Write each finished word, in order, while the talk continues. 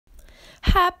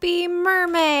Happy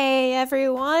MERMAY,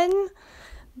 everyone!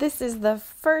 This is the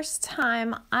first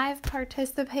time I've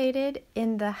participated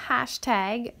in the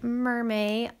hashtag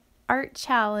MERMAY Art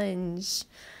Challenge.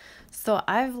 So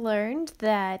I've learned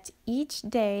that each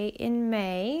day in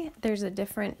May, there's a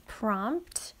different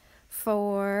prompt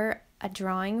for a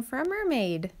drawing for a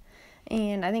mermaid.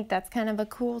 And I think that's kind of a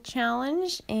cool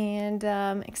challenge, and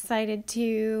I'm excited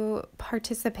to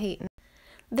participate.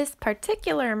 This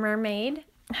particular mermaid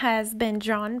has been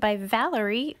drawn by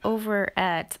Valerie over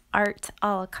at Art a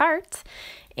la Carte,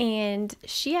 and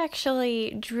she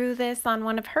actually drew this on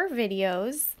one of her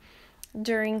videos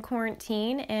during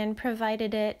quarantine and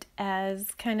provided it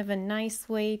as kind of a nice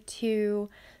way to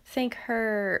thank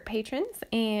her patrons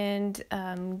and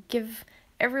give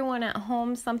everyone at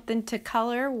home something to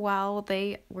color while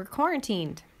they were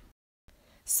quarantined.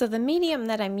 So the medium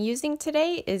that I'm using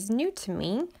today is new to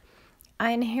me.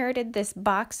 I inherited this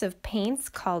box of paints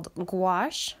called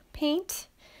gouache paint,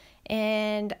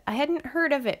 and I hadn't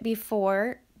heard of it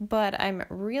before, but I'm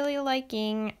really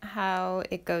liking how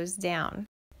it goes down.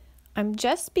 I'm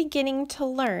just beginning to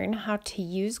learn how to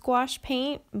use gouache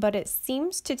paint, but it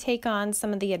seems to take on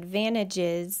some of the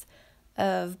advantages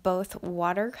of both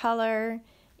watercolor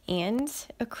and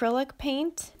acrylic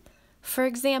paint. For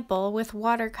example, with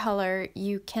watercolor,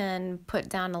 you can put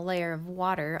down a layer of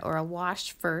water or a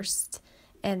wash first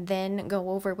and then go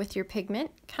over with your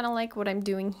pigment, kind of like what I'm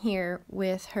doing here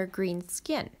with her green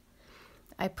skin.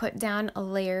 I put down a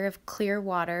layer of clear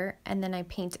water and then I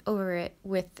paint over it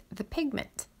with the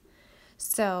pigment.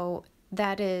 So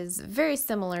that is very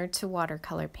similar to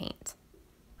watercolor paint.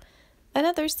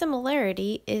 Another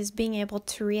similarity is being able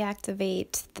to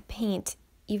reactivate the paint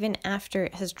even after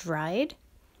it has dried.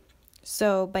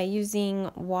 So by using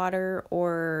water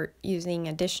or using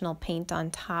additional paint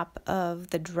on top of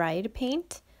the dried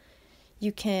paint,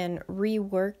 you can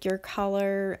rework your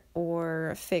color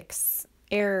or fix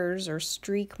errors or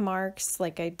streak marks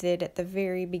like I did at the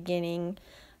very beginning.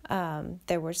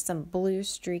 There were some blue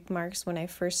streak marks when I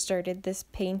first started this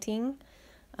painting.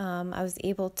 I was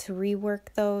able to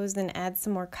rework those and add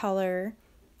some more color,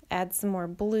 add some more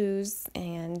blues,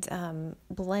 and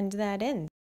blend that in.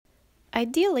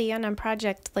 Ideally, on a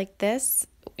project like this,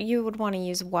 you would want to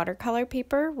use watercolor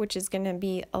paper, which is going to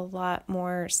be a lot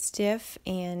more stiff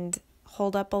and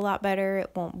hold up a lot better.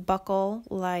 It won't buckle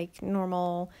like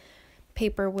normal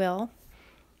paper will.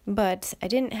 But I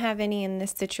didn't have any in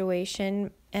this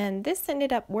situation, and this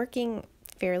ended up working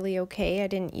fairly okay. I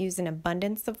didn't use an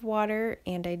abundance of water,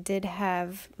 and I did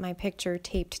have my picture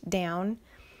taped down.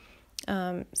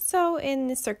 So in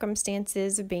the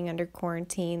circumstances of being under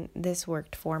quarantine, this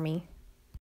worked for me.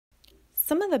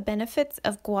 Some of the benefits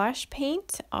of gouache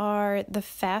paint are the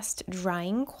fast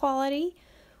drying quality,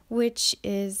 which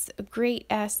is a great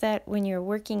asset when you're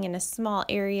working in a small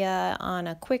area on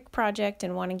a quick project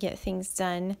and want to get things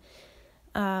done.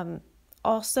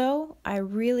 Also, I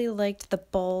really liked the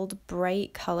bold,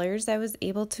 bright colors I was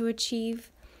able to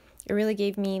achieve. It really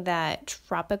gave me that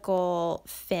tropical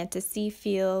fantasy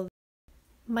feel.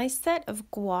 My set of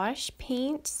gouache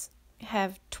paints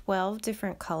have 12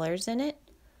 different colors in it,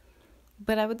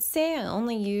 but I would say I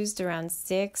only used around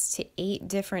 6 to 8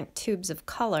 different tubes of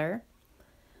color.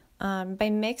 By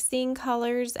mixing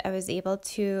colors, I was able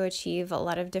to achieve a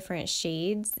lot of different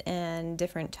shades and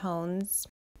different tones.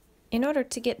 In order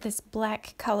to get this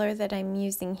black color that I'm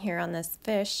using here on this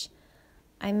fish,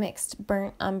 I mixed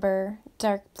burnt umber,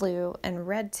 dark blue, and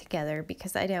red together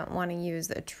because I didn't want to use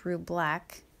a true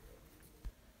black.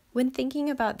 When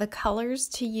thinking about the colors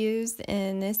to use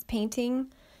in this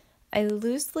painting, I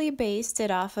loosely based it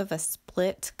off of a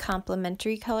split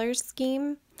complementary color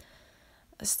scheme.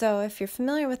 So if you're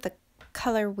familiar with the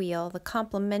color wheel, the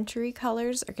complementary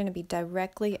colors are going to be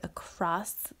directly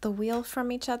across the wheel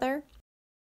from each other.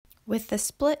 With the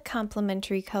split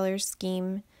complementary color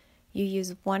scheme, you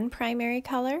use one primary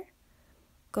color,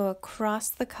 go across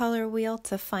the color wheel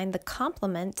to find the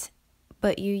complement,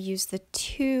 but you use the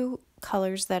two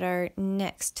colors that are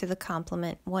next to the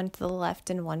complement, one to the left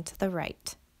and one to the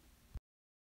right.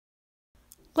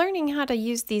 Learning how to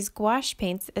use these gouache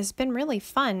paints has been really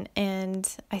fun,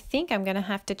 and I think I'm going to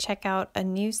have to check out a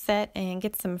new set and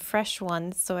get some fresh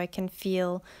ones so I can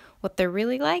feel what they're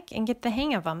really like and get the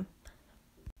hang of them.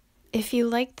 If you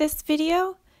like this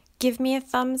video, give me a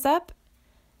thumbs up,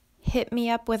 hit me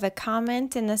up with a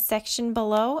comment in the section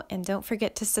below, and don't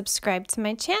forget to subscribe to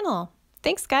my channel.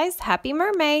 Thanks guys, happy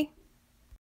MERMAY!